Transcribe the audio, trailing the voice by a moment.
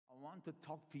want to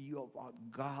talk to you about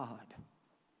God.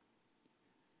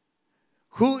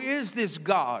 Who is this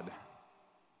God?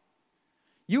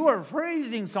 You are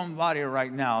praising somebody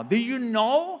right now. Do you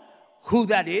know who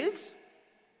that is?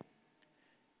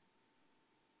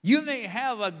 You may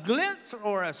have a glimpse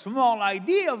or a small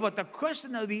idea, but the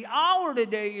question of the hour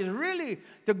today is really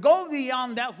to go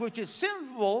beyond that which is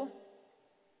sinful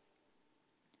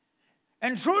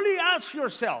and truly ask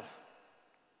yourself,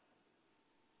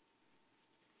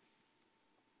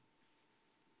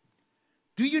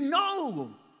 do you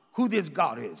know who this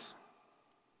God is?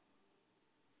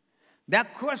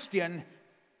 That question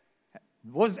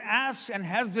was asked and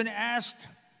has been asked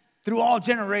through all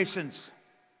generations.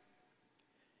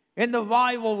 In the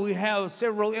Bible, we have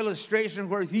several illustrations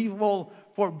where people,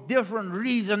 for different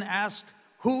reasons, asked,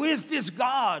 who is this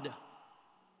God?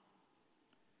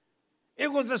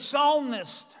 It was a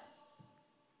psalmist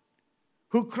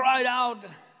who cried out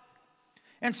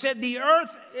and said, the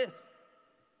earth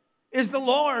is the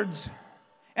Lord's,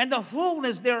 and the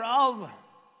fullness thereof,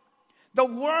 the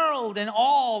world and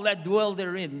all that dwell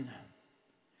therein.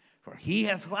 For he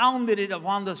hath founded it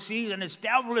upon the seas and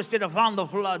established it upon the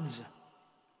floods.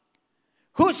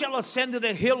 Who shall ascend to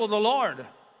the hill of the Lord?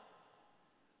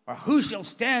 Or who shall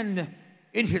stand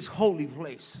in his holy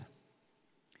place?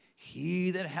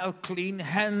 He that hath clean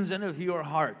hands and a pure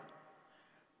heart,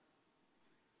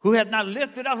 who hath not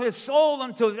lifted up his soul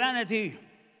unto vanity,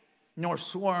 nor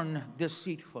sworn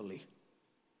deceitfully.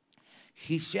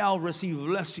 He shall receive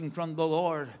blessing from the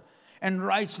Lord and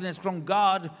righteousness from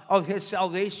God of his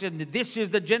salvation. This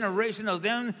is the generation of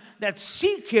them that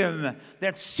seek him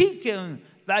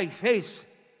thy face,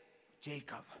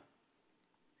 Jacob.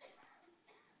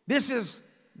 This is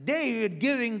David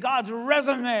giving God's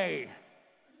resume.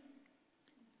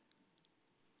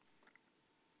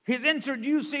 He's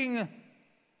introducing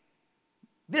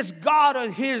this God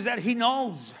of his that he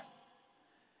knows.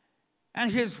 And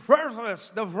his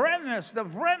purpose, the premise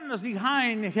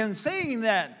behind him saying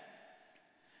that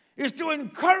is to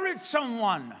encourage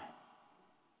someone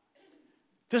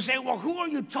to say, well, who are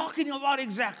you talking about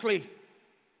exactly?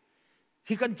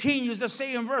 He continues to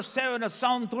say in verse 7 of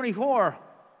Psalm 24,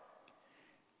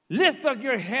 lift up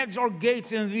your heads, O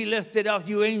gates, and be lifted up,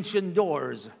 you ancient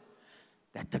doors,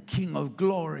 that the King of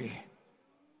glory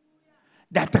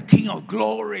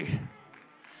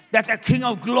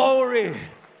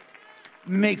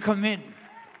may come in.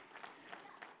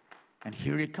 And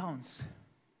here it comes.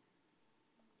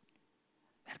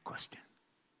 That question.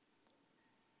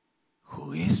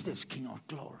 Who is this King of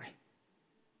glory?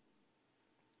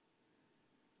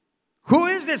 Who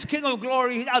is this King of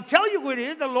glory? I'll tell you who it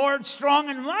is. The Lord strong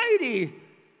and mighty.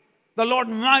 The Lord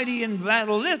mighty in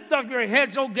battle. Lift up your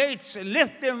heads, O gates, and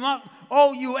lift them up,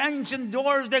 O you ancient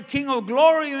doors, the King of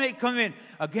glory may come in.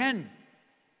 Again,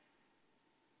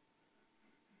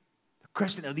 the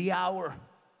question of the hour.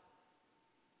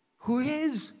 Who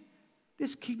is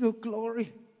this King of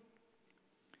glory?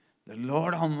 The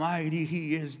Lord Almighty,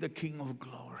 he is the King of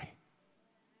glory.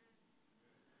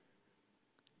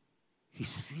 He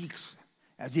speaks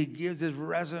as he gives his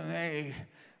resume,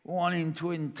 wanting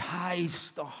to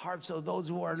entice the hearts of those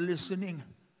who are listening.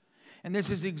 And this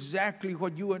is exactly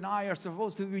what you and I are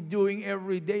supposed to be doing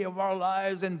every day of our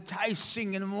lives,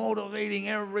 enticing and motivating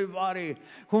everybody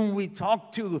whom we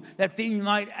talk to, that they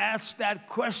might ask that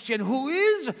question, who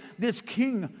is this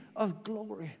King of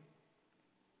glory?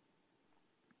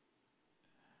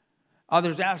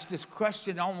 Others ask this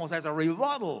question almost as a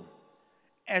rebuttal,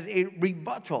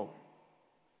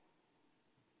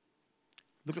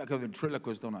 Look like a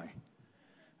ventriloquist, don't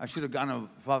I should have gone a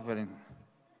buffeting.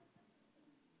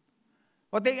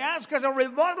 But they ask as a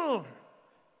rebuttal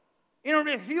in a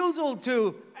refusal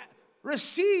to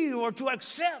receive or to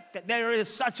accept that there is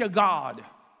such a God.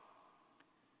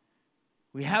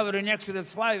 We have it in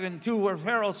Exodus 5:2 where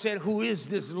Pharaoh said, who is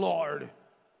this Lord?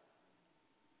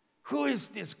 Who is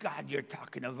this God you're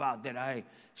talking about that I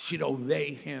should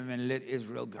obey him and let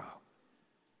Israel go?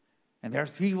 And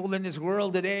there's people in this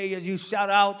world today, as you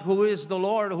shout out, who is the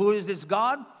Lord? Who is this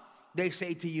God? They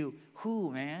say to you,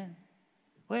 who, man?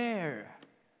 Where?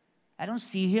 I don't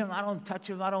see him. I don't touch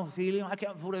him. I don't feel him. I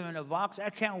can't put him in a box.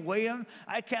 I can't weigh him.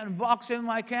 I can't box him.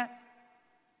 I can't.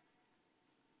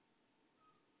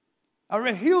 A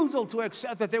refusal to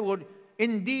accept that there would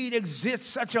indeed exist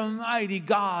such a mighty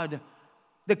God,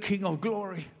 the King of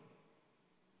glory.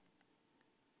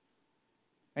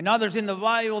 And others in the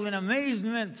Bible in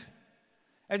amazement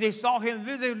as they saw him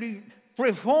visibly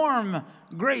perform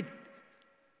great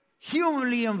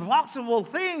humanly impossible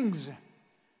things,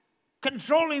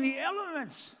 controlling the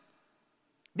elements.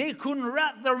 They couldn't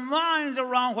wrap their minds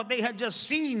around what they had just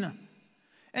seen.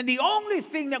 And the only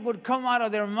thing that would come out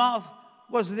of their mouth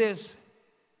was this: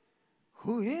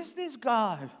 who is this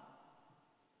God?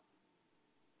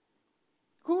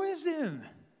 Who is him?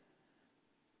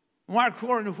 Mark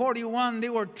 4:41, they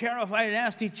were terrified and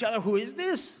asked each other, who is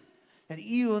this? And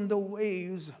even the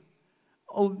waves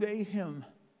obey him.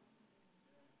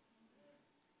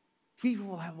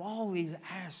 People have always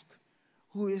asked,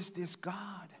 who is this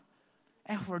God?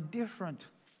 And for different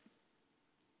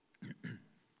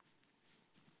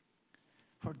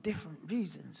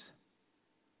reasons.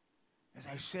 As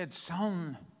I said,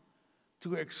 some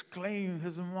to exclaim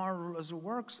his marvelous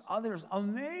works, others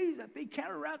amazed that they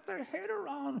can't wrap their head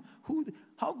around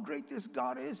how great this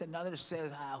God is, and others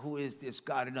says, who is this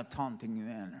God, in a taunting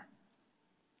manner.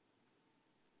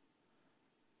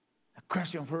 A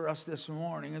question for us this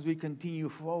morning as we continue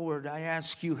forward, I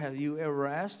ask you, have you ever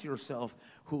asked yourself,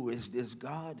 who is this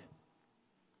God?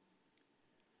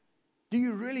 Do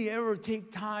you really ever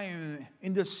take time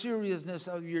in the seriousness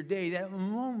of your day, that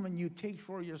moment you take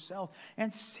for yourself,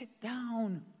 and sit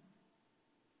down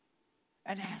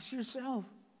and ask yourself,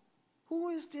 who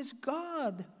is this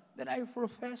God that I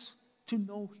profess to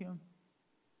know him?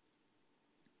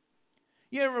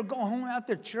 You ever go home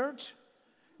after church,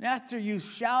 and after you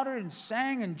shouted and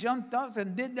sang and jumped up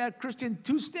and did that Christian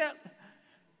two-step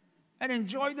and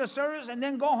enjoyed the service, and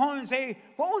then go home and say,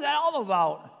 what was that all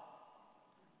about?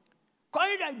 Why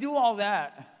did I do all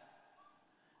that?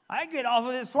 I get off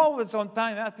of this pulpit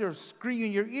sometime after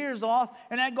screaming your ears off,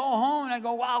 and I go home and I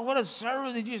go, wow, what a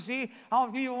service. Did you see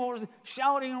how people were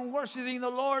shouting and worshiping the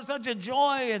Lord? Such a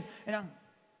joy. And I'm,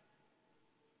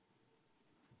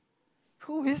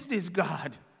 who is this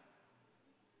God?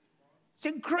 It's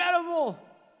incredible.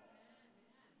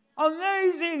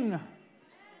 Amazing.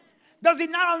 Does he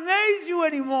not amaze you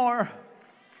anymore?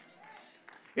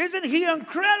 Isn't he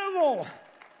incredible?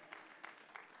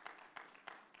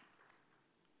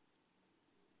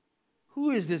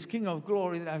 Who is this King of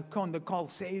glory that I've come to call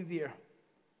Savior?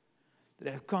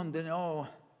 That I've come to know,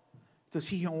 to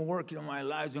see him working in my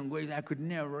lives in ways I could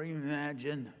never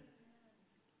imagine?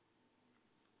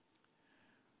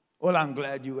 Well, I'm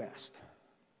glad you asked.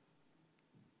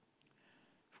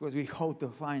 Because we hope to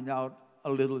find out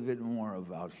a little bit more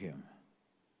about him.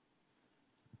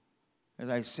 As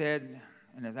I said,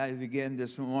 and as I began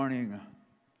this morning,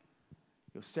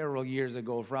 several years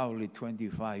ago, probably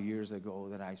 25 years ago,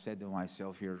 that I said to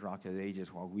myself here at Rock of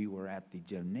Ages while we were at the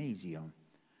gymnasium,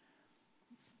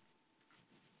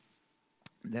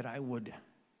 that I would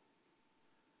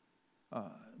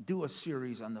do a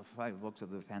series on the 5 books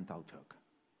of the Pentateuch.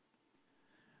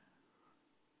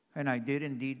 And I did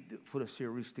indeed put a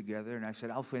series together, and I said,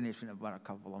 I'll finish in about a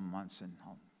couple of months, and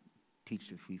I'll teach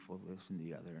the people this and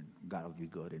the other, and God will be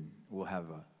good, and we'll have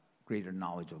a greater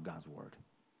knowledge of God's Word.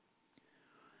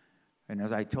 And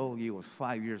as I told you, it was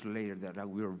 5 years later that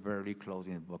we were barely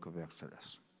closing the book of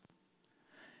Exodus.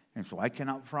 And so I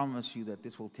cannot promise you that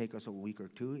this will take us a week or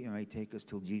two. It may take us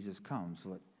till Jesus comes.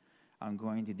 But I'm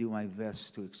going to do my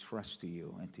best to express to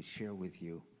you and to share with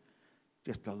you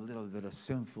just a little bit of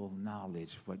simple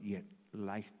knowledge, but yet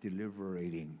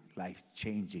life-deliberating,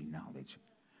 life-changing knowledge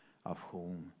of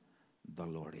whom the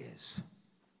Lord is.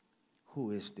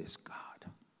 Who is this God?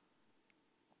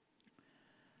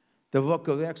 The book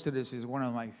of Exodus is one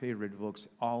of my favorite books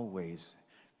always,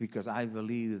 because I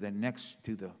believe that next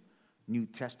to the New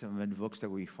Testament books that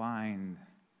we find,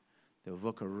 the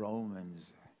book of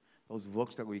Romans, those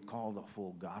books that we call the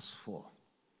full gospel,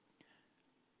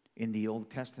 in the Old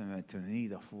Testament, to me,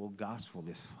 the full gospel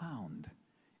is found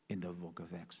in the book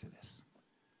of Exodus.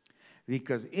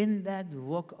 Because in that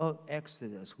book of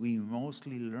Exodus, we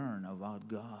mostly learn about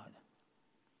God.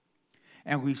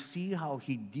 And we see how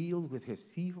he deals with his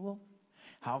people,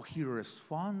 how he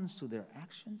responds to their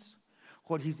actions,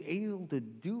 what he's able to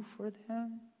do for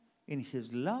them in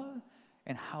his love,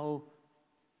 and how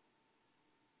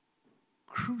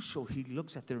crucial he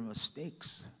looks at their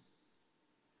mistakes.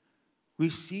 We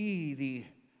see the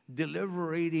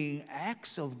deliberating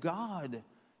acts of God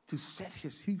to set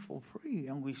his people free,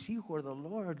 and we see where the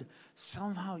Lord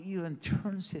somehow even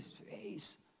turns his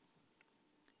face,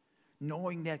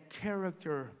 knowing that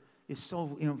character is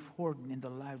so important in the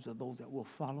lives of those that will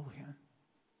follow him.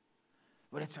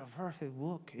 But it's a perfect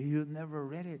book. If you've never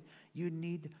read it, you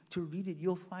need to read it.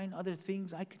 You'll find other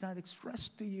things I cannot express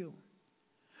to you.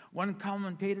 One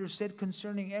commentator said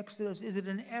concerning Exodus, is it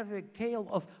an epic tale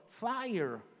of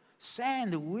fire,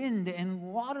 sand, wind, and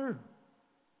water?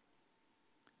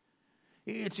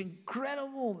 It's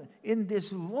incredible in this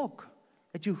book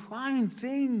that you find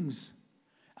things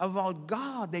about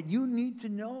God that you need to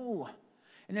know.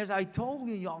 And as I told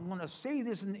you, I'm going to say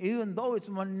this, and even though it's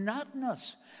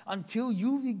monotonous, until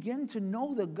you begin to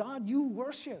know the God you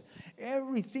worship,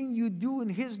 everything you do in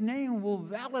His name will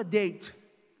validate.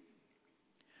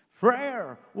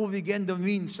 Prayer will begin to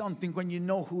mean something when you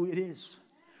know who it is.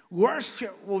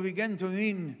 Worship will begin to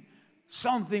mean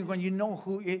something when you know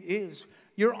who it is.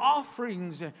 Your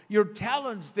offerings, your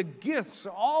talents, the gifts,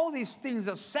 all these things,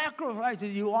 the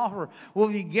sacrifices you offer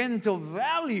will begin to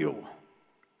value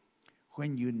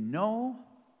when you know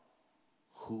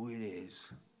who it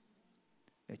is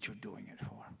that you're doing it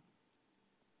for.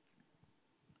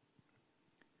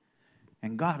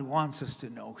 And God wants us to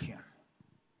know Him.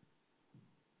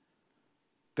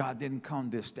 God didn't come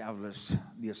to establish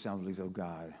the Assemblies of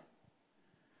God.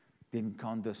 Didn't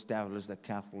come to establish the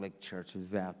Catholic Church, the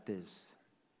Baptist,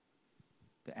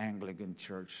 the Anglican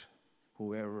Church,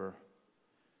 whoever.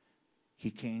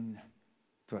 He came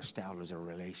to establish a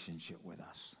relationship with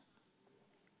us.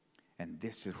 And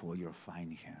this is where you'll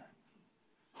find Him,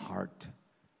 heart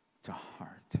to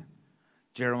heart.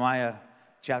 Jeremiah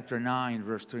chapter 9,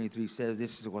 verse 23 says,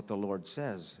 this is what the Lord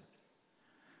says.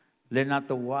 Let not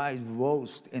the wise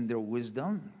boast in their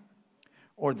wisdom,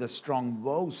 or the strong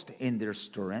boast in their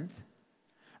strength,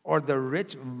 or the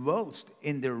rich boast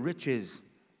in their riches.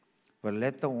 But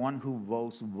let the one who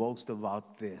boasts boast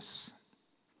about this,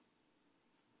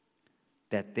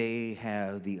 that they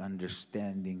have the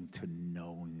understanding to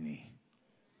know me.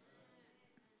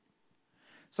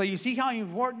 So you see how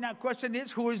important that question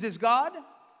is? Who is this God?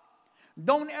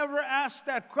 Don't ever ask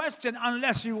that question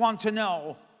unless you want to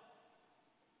know.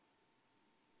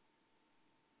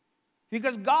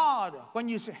 Because God, when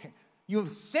you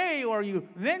say or you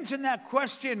mention that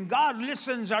question, God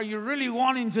listens. Are you really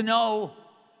wanting to know?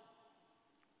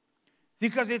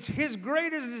 Because it's His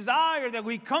greatest desire that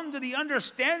we come to the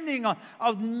understanding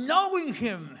of knowing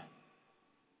Him.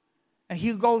 And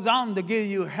He goes on to give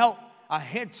you help, a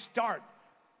head start.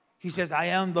 He says, I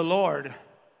am the Lord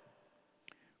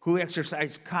who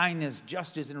exercise kindness,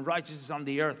 justice, and righteousness on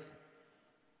the earth.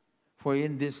 For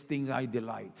in these things I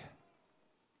delight.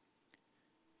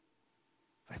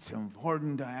 It's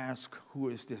important to ask, who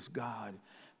is this God?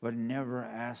 But never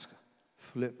ask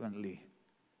flippantly.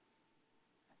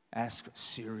 Ask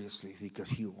seriously, because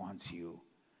He wants you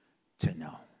to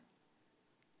know.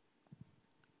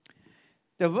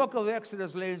 The book of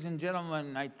Exodus, ladies and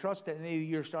gentlemen, I trust that maybe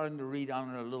you're starting to read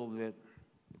on it a little bit.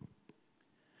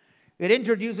 It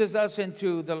introduces us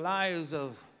into the lives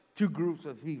of two groups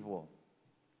of people,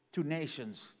 two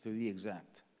nations to be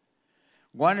exact.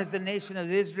 One is the nation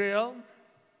of Israel,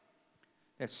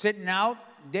 that's sitting out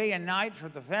day and night for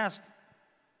the past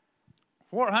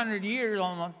 400 years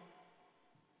almost.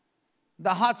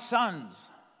 The hot suns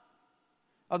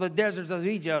of the deserts of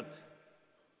Egypt.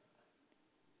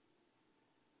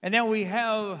 And then we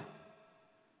have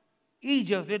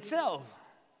Egypt itself.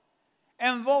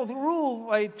 And both ruled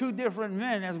by two different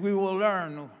men, as we will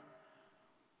learn.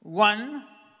 One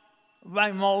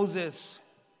by Moses,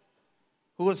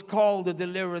 who was called to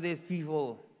deliver these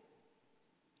people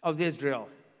of Israel.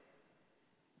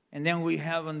 And then we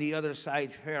have on the other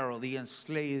side Pharaoh, the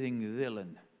enslaving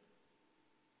villain,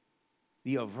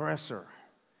 the oppressor,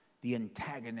 the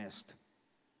antagonist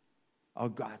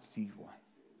of God's people.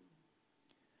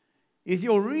 If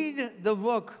you read the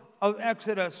book of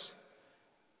Exodus,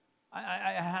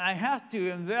 I have to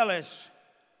embellish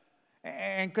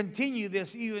and continue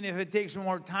this, even if it takes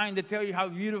more time, to tell you how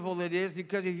beautiful it is,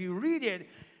 because if you read it,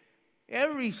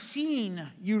 every scene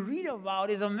you read about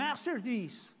is a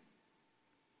masterpiece.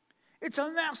 It's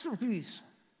a masterpiece.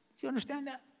 Do you understand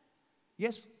that?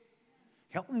 Yes?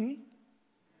 Help me.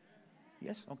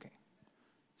 Yes? Okay.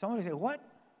 Somebody say, what?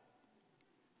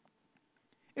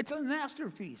 It's a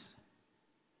masterpiece.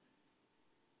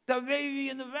 The baby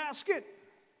in the basket.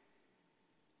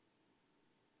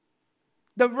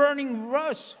 The burning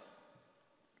bush.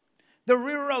 The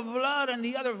river of blood and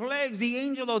the other plagues, the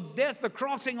angel of death, the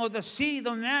crossing of the sea,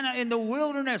 the manna in the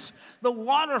wilderness, the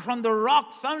water from the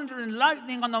rock, thunder and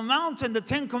lightning on the mountain, the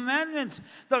 10 commandments,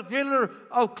 the pillar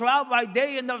of cloud by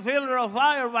day and the pillar of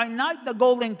fire by night, the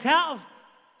golden calf,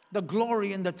 the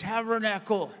glory in the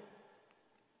tabernacle.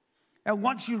 And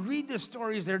once you read the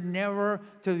stories, they're never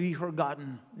to be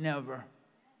forgotten, never.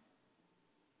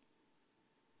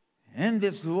 In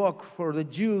this book, for the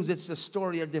Jews, it's the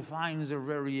story that defines their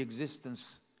very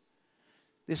existence.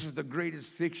 This is the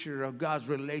greatest picture of God's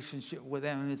relationship with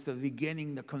them. It's the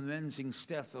beginning, the commencing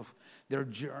steps of their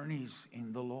journeys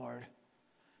in the Lord.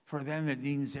 For them, it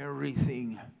means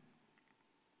everything.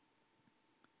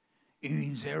 It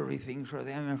means everything for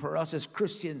them. And for us as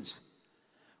Christians,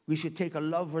 we should take a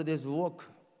love for this book,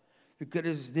 Because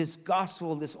it's this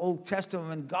gospel, this Old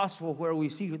Testament gospel, where we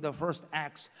see the first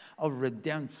acts of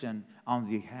redemption on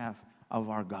behalf of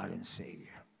our God and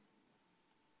Savior.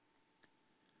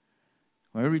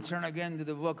 When we return again to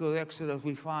the book of Exodus,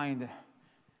 we find,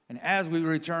 and as we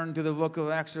return to the book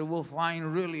of Exodus, we'll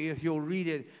find really, if you'll read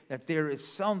it, that there is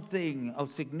something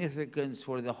of significance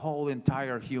for the whole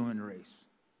entire human race,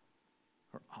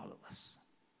 for all of us.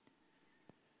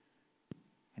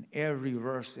 And every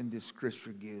verse in this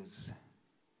scripture gives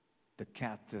the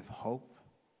captive hope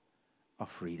of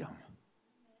freedom.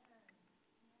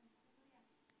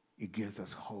 It gives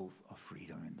us hope of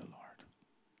freedom in the Lord.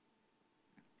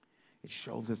 It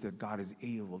shows us that God is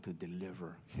able to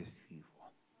deliver his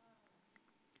people.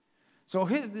 So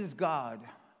here's this God.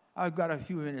 I've got a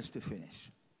few minutes to finish.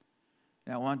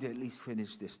 And I want to at least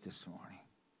finish this morning.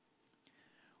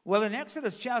 Well, in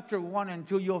Exodus chapter 1 and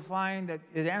 2, you'll find that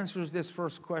it answers this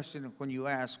first question when you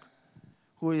ask,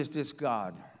 who is this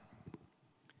God?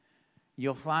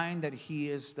 You'll find that he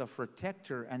is the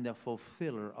protector and the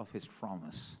fulfiller of his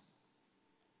promise.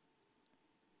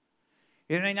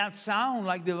 It may not sound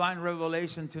like divine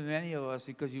revelation to many of us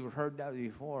because you've heard that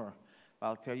before. But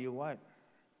I'll tell you what.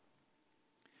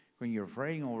 When you're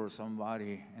praying over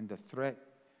somebody and the threat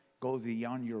goes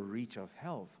beyond your reach of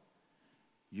health,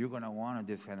 you're going to want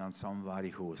to depend on somebody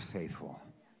who is faithful.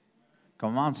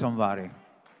 Come on, somebody.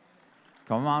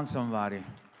 Come on, somebody.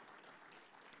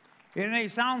 It may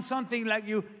sound something like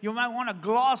you might want to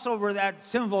gloss over that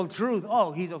simple truth.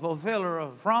 Oh, he's a fulfiller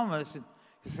of promise.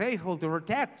 He's faithful to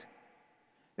protect.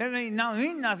 That may not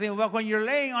mean nothing, but when you're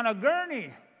laying on a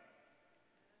gurney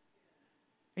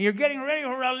and you're getting ready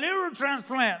for a liver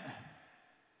transplant,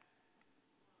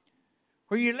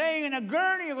 when you're laying in a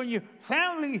gurney, when your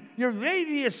family, your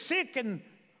baby is sick and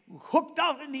hooked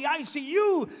up in the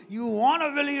ICU, you want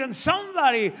to believe in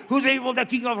somebody who's able to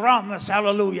keep a promise.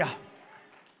 Hallelujah.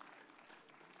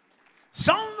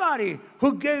 Somebody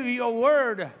who gave you a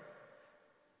word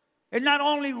and not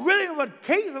only willing but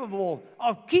capable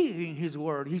of keeping his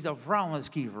word. He's a promise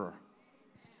keeper.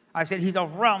 I said he's a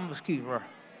promise keeper.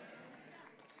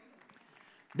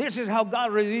 This is how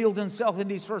God reveals himself in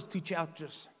these first two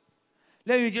chapters.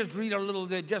 Let me just read a little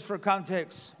bit just for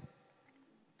context.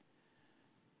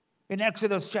 In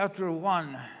Exodus chapter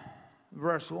 1,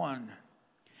 verse 1.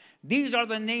 These are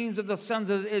the names of the sons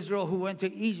of Israel who went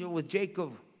to Egypt with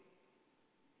Jacob,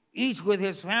 each with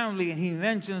his family, and he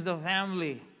mentions the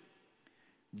family.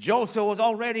 Joseph was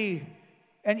already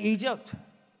in Egypt.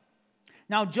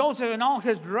 Now Joseph and all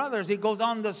his brothers, he goes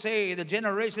on to say, the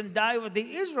generation died with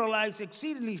the Israelites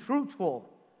exceedingly fruitful.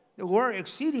 They were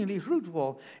exceedingly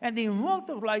fruitful, and they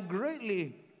multiplied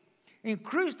greatly,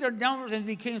 increased their numbers, and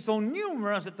became so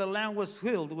numerous that the land was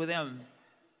filled with them.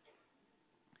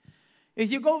 If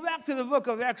you go back to the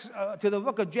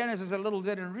book of Genesis a little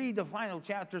bit and read the final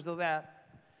chapters of that,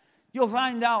 you'll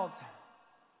find out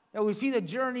that we see the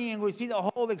journey and we see the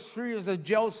whole experience of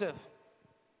Joseph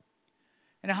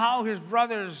and how his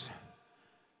brothers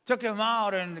took him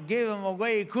out and gave him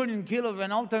away, couldn't kill him,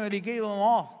 and ultimately gave him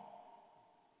off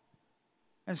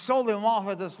and sold him off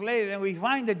as a slave. And we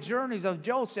find the journeys of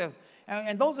Joseph.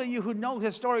 And those of you who know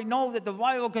his story know that the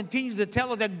Bible continues to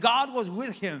tell us that God was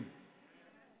with him.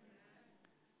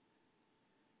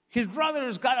 His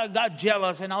brothers got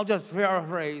jealous, and I'll just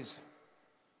paraphrase.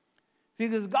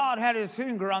 Because God had his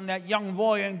finger on that young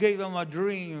boy and gave him a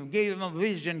dream, gave him a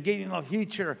vision, gave him a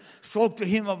future, spoke to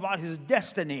him about his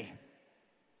destiny.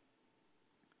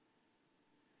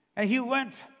 And he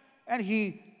went and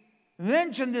he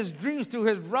mentioned his dreams to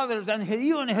his brothers and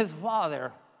even his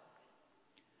father.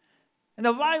 And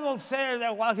the Bible says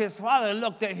that while his father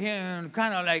looked at him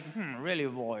kind of like, really,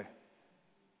 boy?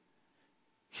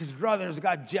 His brothers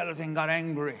got jealous and got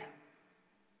angry.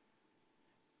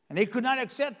 And they could not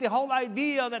accept the whole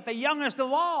idea that the youngest of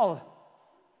all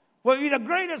would be the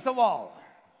greatest of all.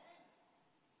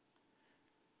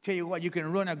 Tell you what, you can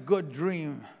ruin a good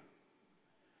dream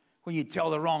when you tell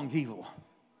the wrong people.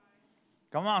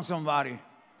 Come on, somebody.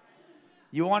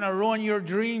 You want to ruin your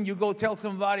dream, you go tell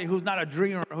somebody who's not a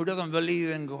dreamer, who doesn't believe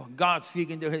in God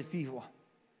speaking to his people.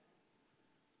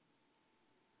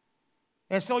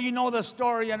 And so you know the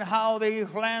story and how they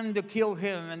planned to kill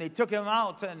him, and they took him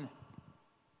out and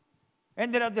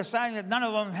ended up deciding that none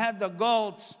of them had the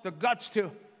guts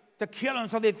to kill him,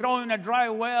 so they throw him in a dry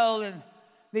well, and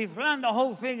they planned the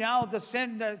whole thing out to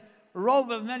send that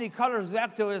robe of many colors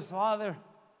back to his father.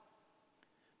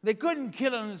 They couldn't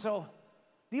kill him, so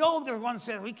the older one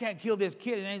said, we can't kill this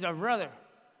kid, and he's our brother.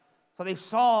 So they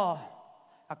saw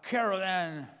a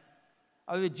caravan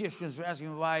of Egyptians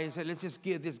passing by. He said, let's just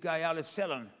give this guy out, let's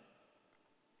sell him.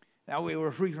 That way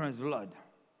we're free from his blood.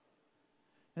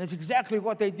 And that's exactly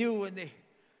what they do when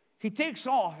he takes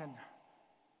off, and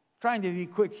trying to be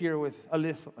quick here with a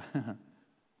lift.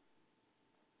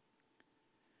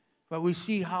 But we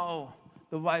see how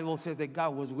the Bible says that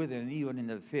God was with him even in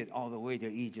the pit all the way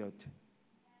to Egypt.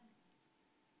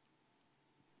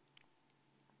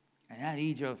 And at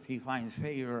Egypt, he finds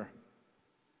favor.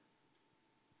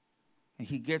 And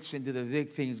he gets into the big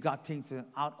things. God takes him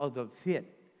out of the pit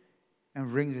and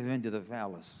brings him into the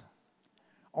palace,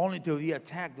 only to be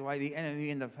attacked by the enemy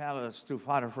in the palace through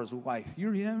Potiphar's wife. You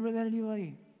remember that,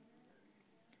 anybody?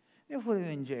 They put him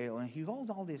in jail, and he holds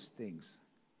all these things.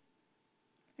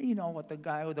 And you know what, the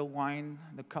guy with the wine,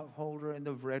 the cup holder, and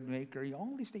the bread maker,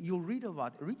 all these things, you'll read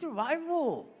about it. Read the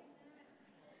Bible.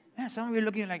 Man, some of you are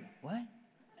looking like, what?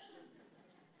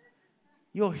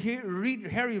 You'll read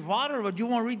Harry Potter, but you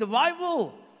won't read the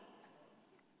Bible.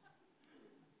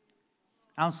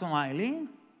 I'm smiling.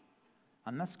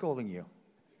 I'm not scolding you.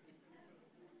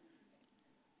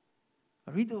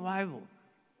 Read the Bible.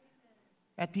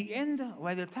 At the end,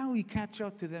 by the time we catch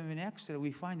up to them in Exodus,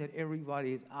 we find that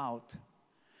everybody is out.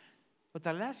 But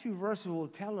the last few verses will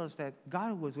tell us that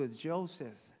God was with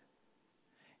Joseph.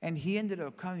 And he ended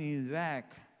up coming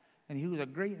back. And he was a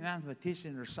great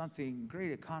mathematician or something,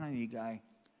 great economy guy.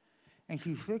 And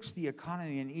he fixed the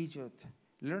economy in Egypt,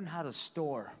 learned how to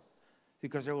store,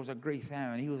 because there was a great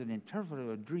famine. He was an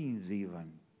interpreter of dreams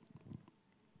even.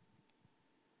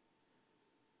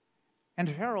 And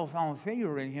Pharaoh found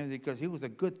favor in him because it was a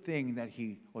good thing that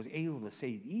he was able to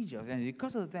save Egypt. And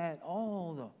because of that,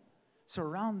 all the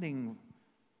surrounding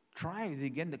tribes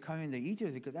began to come into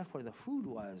Egypt because that's where the food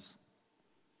was.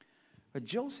 But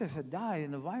Joseph had died,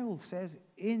 and the Bible says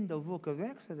in the book of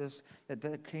Exodus that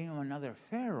there came another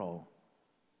Pharaoh.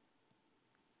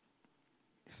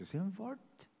 This is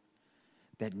important.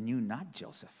 That knew not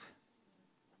Joseph.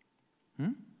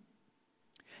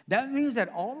 That means that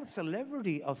all the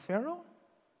celebrity of Pharaoh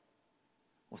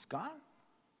was gone.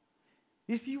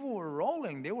 These people were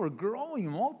rolling. They were growing,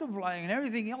 multiplying, and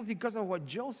everything else because of what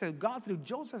Joseph, God through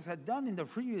Joseph had done in the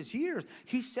previous years.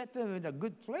 He set them in a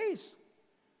good place.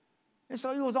 And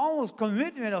so it was almost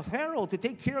commitment of Pharaoh to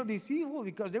take care of these people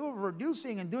because they were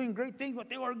producing and doing great things, but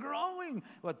they were growing.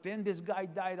 But then this guy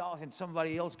died off and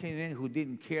somebody else came in who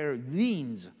didn't care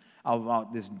beans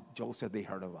about this Joseph they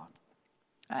heard about.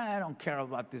 I don't care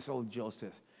about this old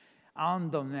Joseph. I'm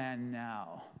the man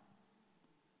now.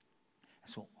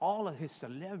 So all of his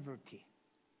celebrity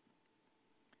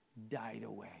died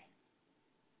away.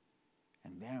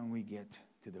 And then we get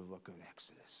to the book of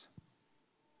Exodus,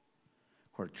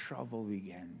 where trouble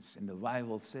begins. And the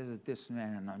Bible says that this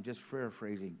man, and I'm just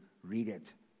paraphrasing, read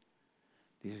it.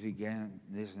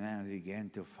 This man began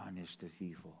to punish the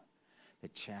people, to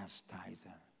chastise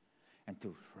them, and to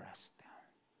oppress them.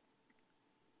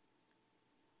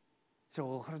 So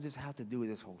what does this have to do with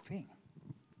this whole thing?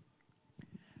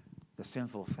 The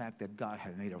simple fact that God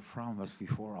had made a promise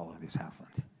before all of this happened.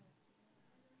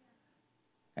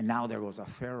 And now there was a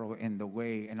Pharaoh in the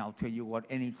way. And I'll tell you what,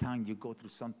 anytime you go through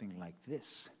something like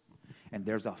this, and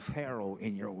there's a Pharaoh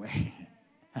in your way.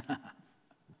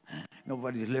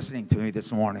 Nobody's listening to me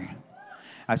this morning.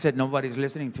 I said, nobody's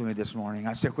listening to me this morning.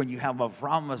 I said, when you have a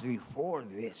promise before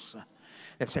this,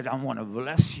 that said, I'm going to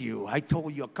bless you. I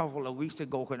told you a couple of weeks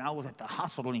ago when I was at the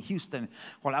hospital in Houston,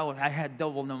 while I had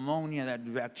double pneumonia,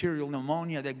 that bacterial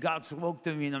pneumonia, that God spoke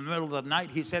to me in the middle of the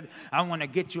night. He said, I'm going to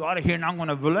get you out of here and I'm going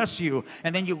to bless you.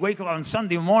 And then you wake up on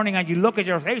Sunday morning and you look at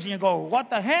your face and you go,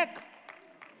 what the heck?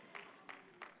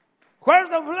 Where's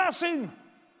the blessing?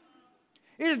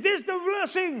 Is this the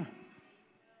blessing?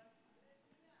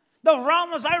 The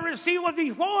promise I received was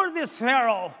before this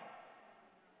Pharaoh.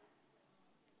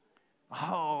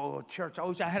 Oh, church, I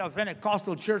wish I had a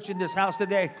Pentecostal church in this house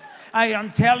today. I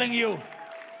am telling you.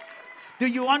 Do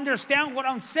you understand what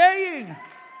I'm saying?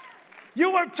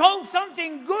 You were told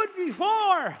something good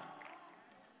before.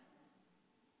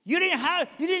 You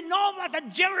didn't know about the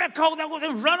Jericho that was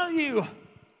in front of you.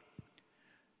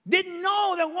 Didn't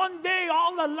know that one day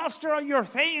all the luster of your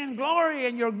fame and glory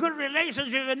and your good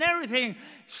relationship and everything,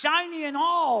 shiny and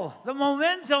all, the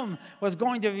momentum was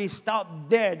going to be stopped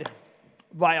dead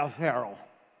by a Pharaoh.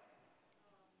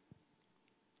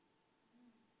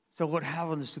 So what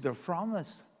happens to their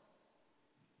promise?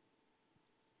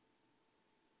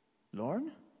 Lord,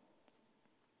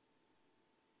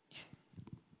 you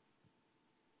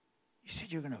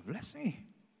said you're going to bless me.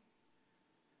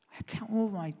 I can't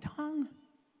move my tongue.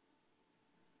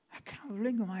 I can't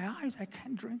blink my eyes. I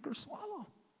can't drink or swallow.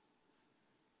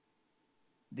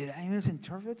 Did I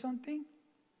misinterpret something?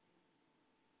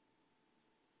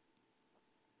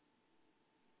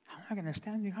 How am I going to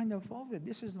stand behind the pulpit?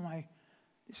 This is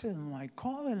He said, in my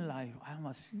call in life, I'm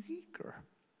a speaker.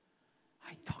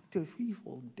 I talk to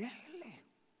people daily.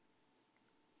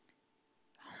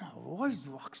 My voice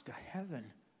walks to heaven.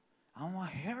 I'm a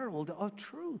herald of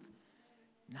truth.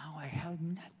 Now I have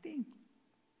nothing.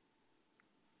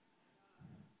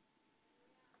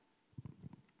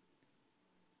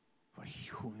 But he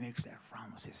who makes that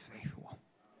promise is faithful.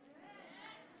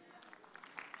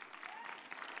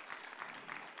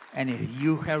 And if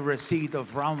you have received a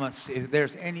promise, if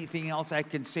there's anything else I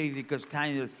can say, because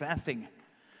time is passing,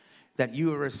 that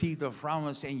you received a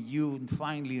promise and you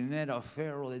finally met a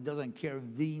Pharaoh that doesn't care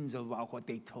beans about what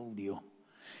they told you.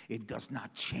 It does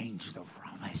not change the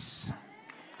promise.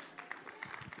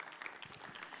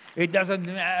 It doesn't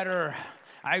matter.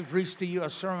 I preached to you a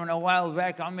sermon a while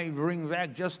back. I may bring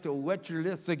back just to wet your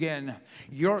lips again.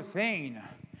 Your pain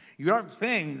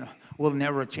will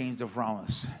never change the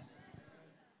promise.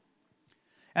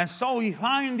 And so we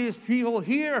find these people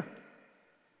here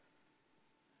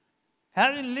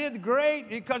having lived great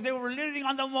because they were living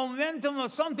on the momentum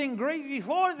of something great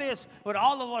before this. But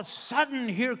all of a sudden,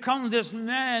 here comes this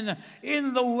man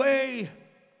in the way.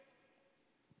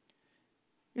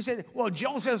 He said, well,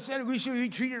 Joseph said we should be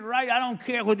treated right. I don't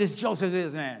care who this Joseph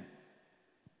is, man.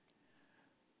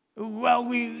 Well,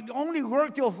 we only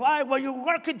work till 5. Well, you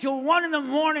work until 1 in the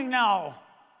morning now.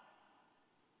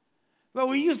 Well,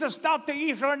 we used to stop to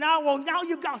eat for an hour. Well, now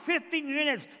you got 15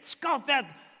 minutes. Scoff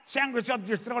that sandwich up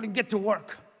your throat and get to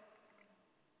work.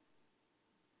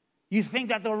 You think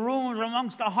that the rumors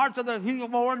amongst the hearts of the people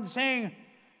weren't saying,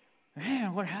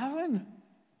 man, what happened?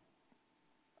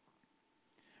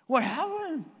 What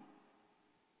happened?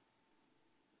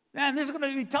 Man, this is going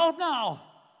to be tough now.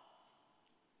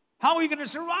 How are you going to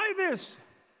survive this?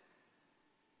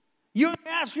 You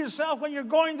ask yourself when you're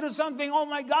going through something, oh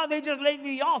my God, they just laid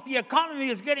me off. The economy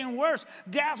is getting worse.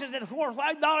 Gas is at $4 or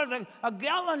 $5 a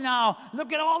gallon now.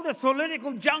 Look at all this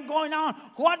political junk going on.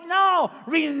 What now?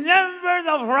 Remember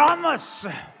the promise.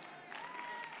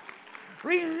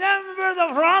 Remember the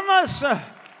promise.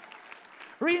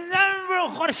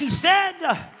 Remember what he said.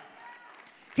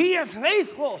 He is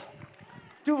faithful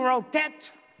to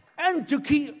protect and to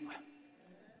keep.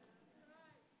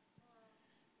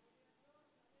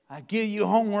 I give you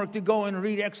homework to go and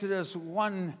read Exodus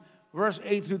 1, verse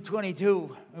 8 through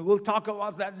 22. And we'll talk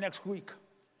about that next week.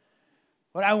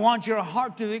 But I want your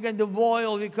heart to begin to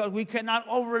boil because we cannot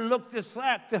overlook this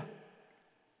fact.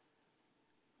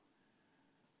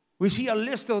 We see a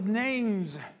list of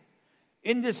names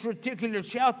in this particular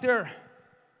chapter.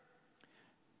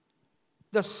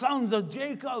 The sons of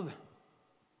Jacob.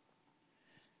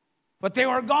 But they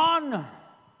were gone.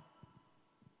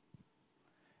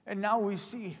 And now we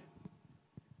see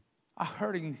a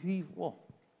hurting people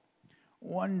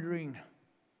wondering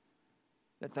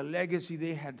that the legacy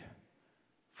they had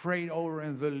prayed over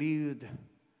and believed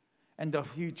and the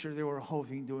future they were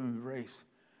hoping to embrace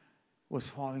was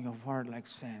falling apart like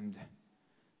sand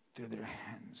through their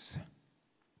hands.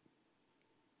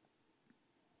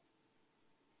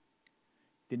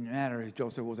 Didn't matter if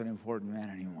Joseph was an important man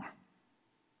anymore.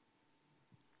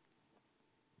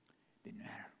 Didn't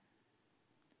matter.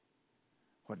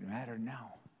 What mattered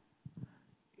now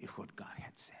is what God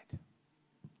had said.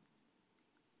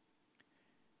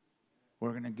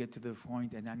 We're going to get to the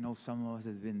point, and I know some of us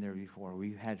have been there before.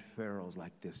 We've had pharaohs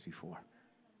like this before.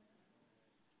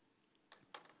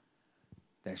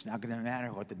 That's not going to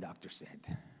matter what the doctor said.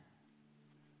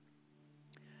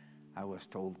 I was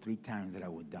told 3 times that I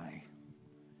would die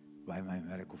by my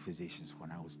medical physicians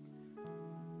when I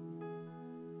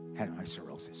had my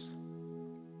cirrhosis.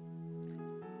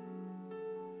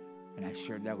 And I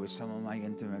shared that with some of my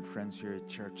intimate friends here at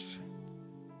church.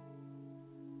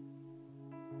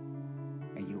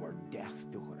 And you are deaf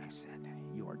to what I said.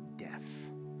 You are deaf.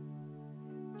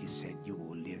 You said you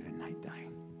will live and not die.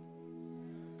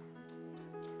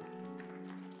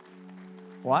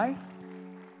 Why?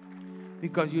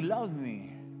 Because you love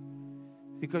me.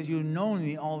 Because you've known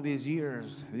me all these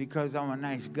years. Because I'm a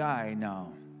nice guy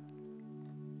now.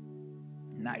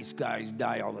 Nice guys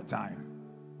die all the time.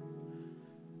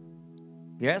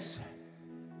 Yes?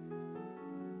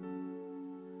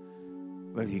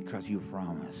 But because you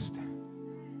promised.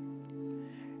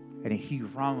 And he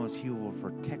promised he will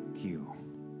protect you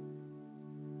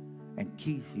and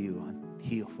keep you until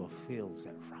he fulfills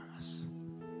that promise.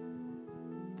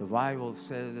 The Bible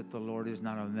says that the Lord is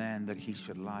not a man that he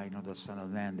should lie, nor the Son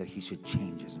of Man that he should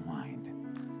change his mind.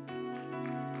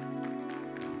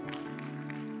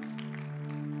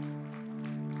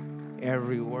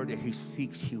 Every word that he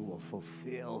speaks, he will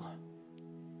fulfill.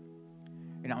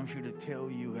 And I'm here to tell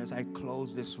you as I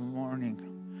close this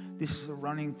morning This is a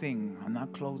running thing. I'm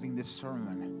not closing this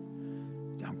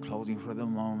sermon. I'm closing for the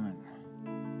moment.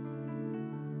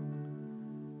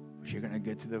 But you're going to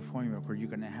get to the point where you're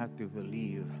going to have to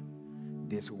believe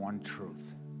this one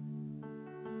truth.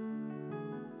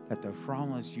 That the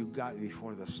promise you got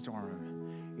before the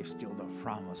storm is still the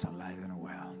promise alive and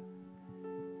well.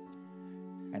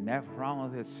 And that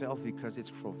promise itself, because it's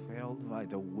fulfilled by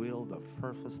the will, the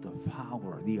purpose, the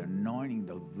power, the anointing,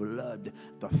 the blood,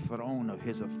 the throne of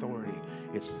His authority,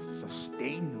 it's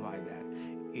sustained by that.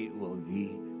 It will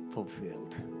be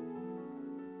fulfilled.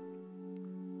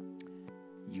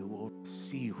 You will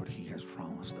see what He has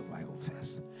promised, the Bible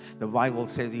says. The Bible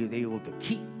says He is able to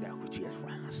keep that which He has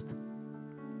promised.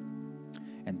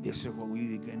 And this is what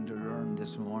we begin to learn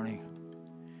this morning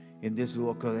in this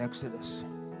book of Exodus.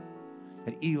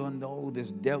 That even though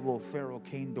this devil Pharaoh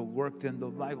came to work, then the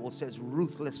Bible says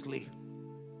ruthlessly.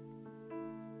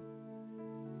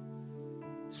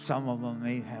 Some of them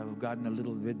may have gotten a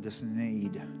little bit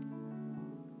dismayed.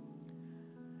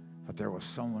 But there was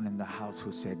someone in the house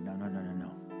who said,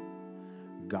 no.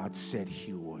 God said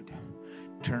He would.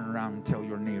 Turn around and tell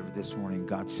your neighbor this morning,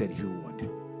 God said He would.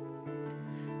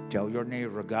 Tell your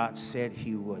neighbor, God said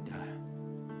He would.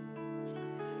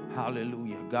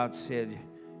 Hallelujah. God said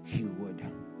He would.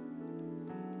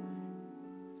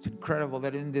 It's incredible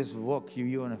that in this book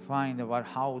you're going to find about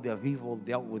how the people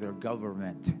dealt with their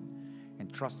government.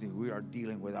 And trust me, we are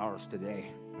dealing with ours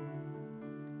today.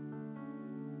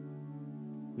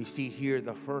 We see here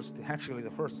the first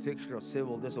picture of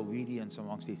civil disobedience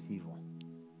amongst these people.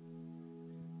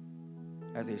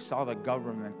 As they saw the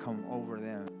government come over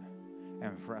them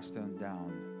and press them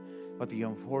down. But the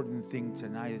important thing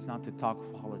tonight is not to talk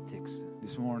politics.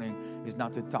 This morning is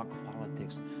not to talk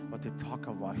politics, but to talk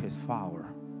about His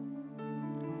power.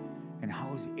 And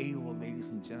how He's able, ladies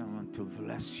and gentlemen, to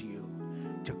bless you,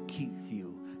 to keep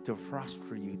you, to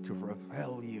prosper you, to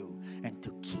propel you, and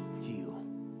to keep you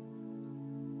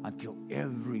until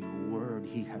every word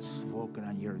He has spoken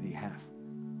on your behalf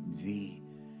be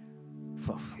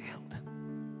fulfilled.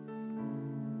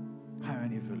 How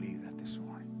many believe that this morning?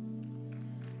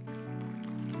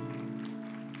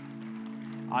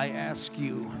 I ask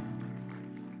you,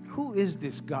 who is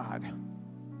this God?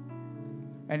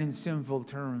 And in simple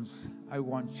terms, I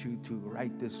want you to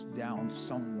write this down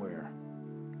somewhere.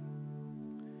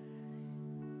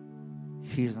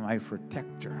 He's my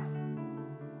protector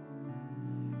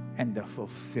and the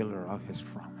fulfiller of His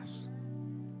promise.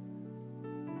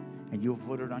 And you'll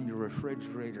put it on your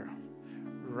refrigerator,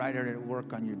 write it at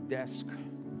work on your desk.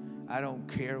 I don't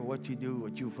care what you do,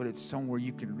 but you put it somewhere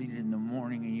you can read it in the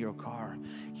morning in your car.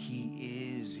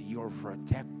 He is your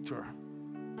protector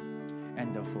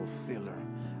and the fulfiller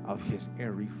of His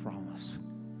every promise,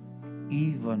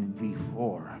 even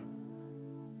before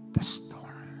the storm.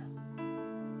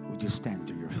 Would you stand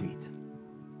to your feet?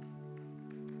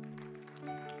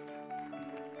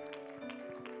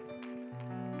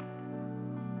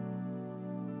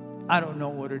 I don't know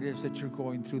what it is that you're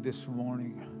going through this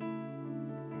morning.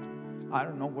 I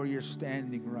don't know where you're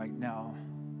standing right now.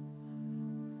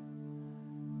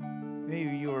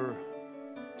 Maybe you're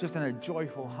just on a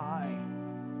joyful high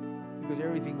because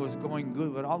everything was going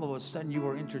good, but all of a sudden you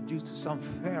were introduced to some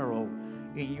Pharaoh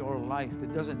in your life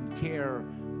that doesn't care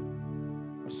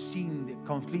or seem to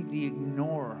completely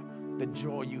ignore the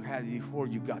joy you had before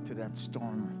you got to that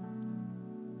storm.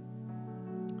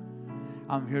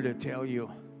 I'm here to tell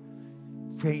you,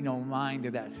 pay no mind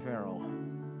to that Pharaoh.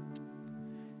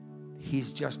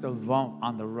 He's just a bump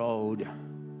on the road.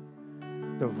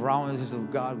 The promises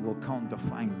of God will come to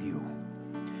find you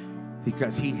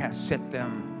because He has set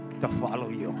them to follow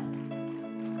you.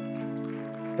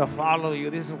 To follow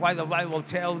you. This is why the Bible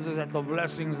tells us that the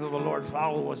blessings of the Lord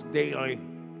follow us daily.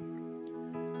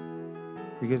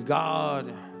 Because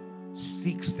God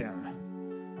seeks them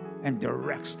and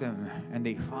directs them, and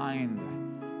they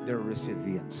find their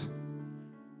recipients.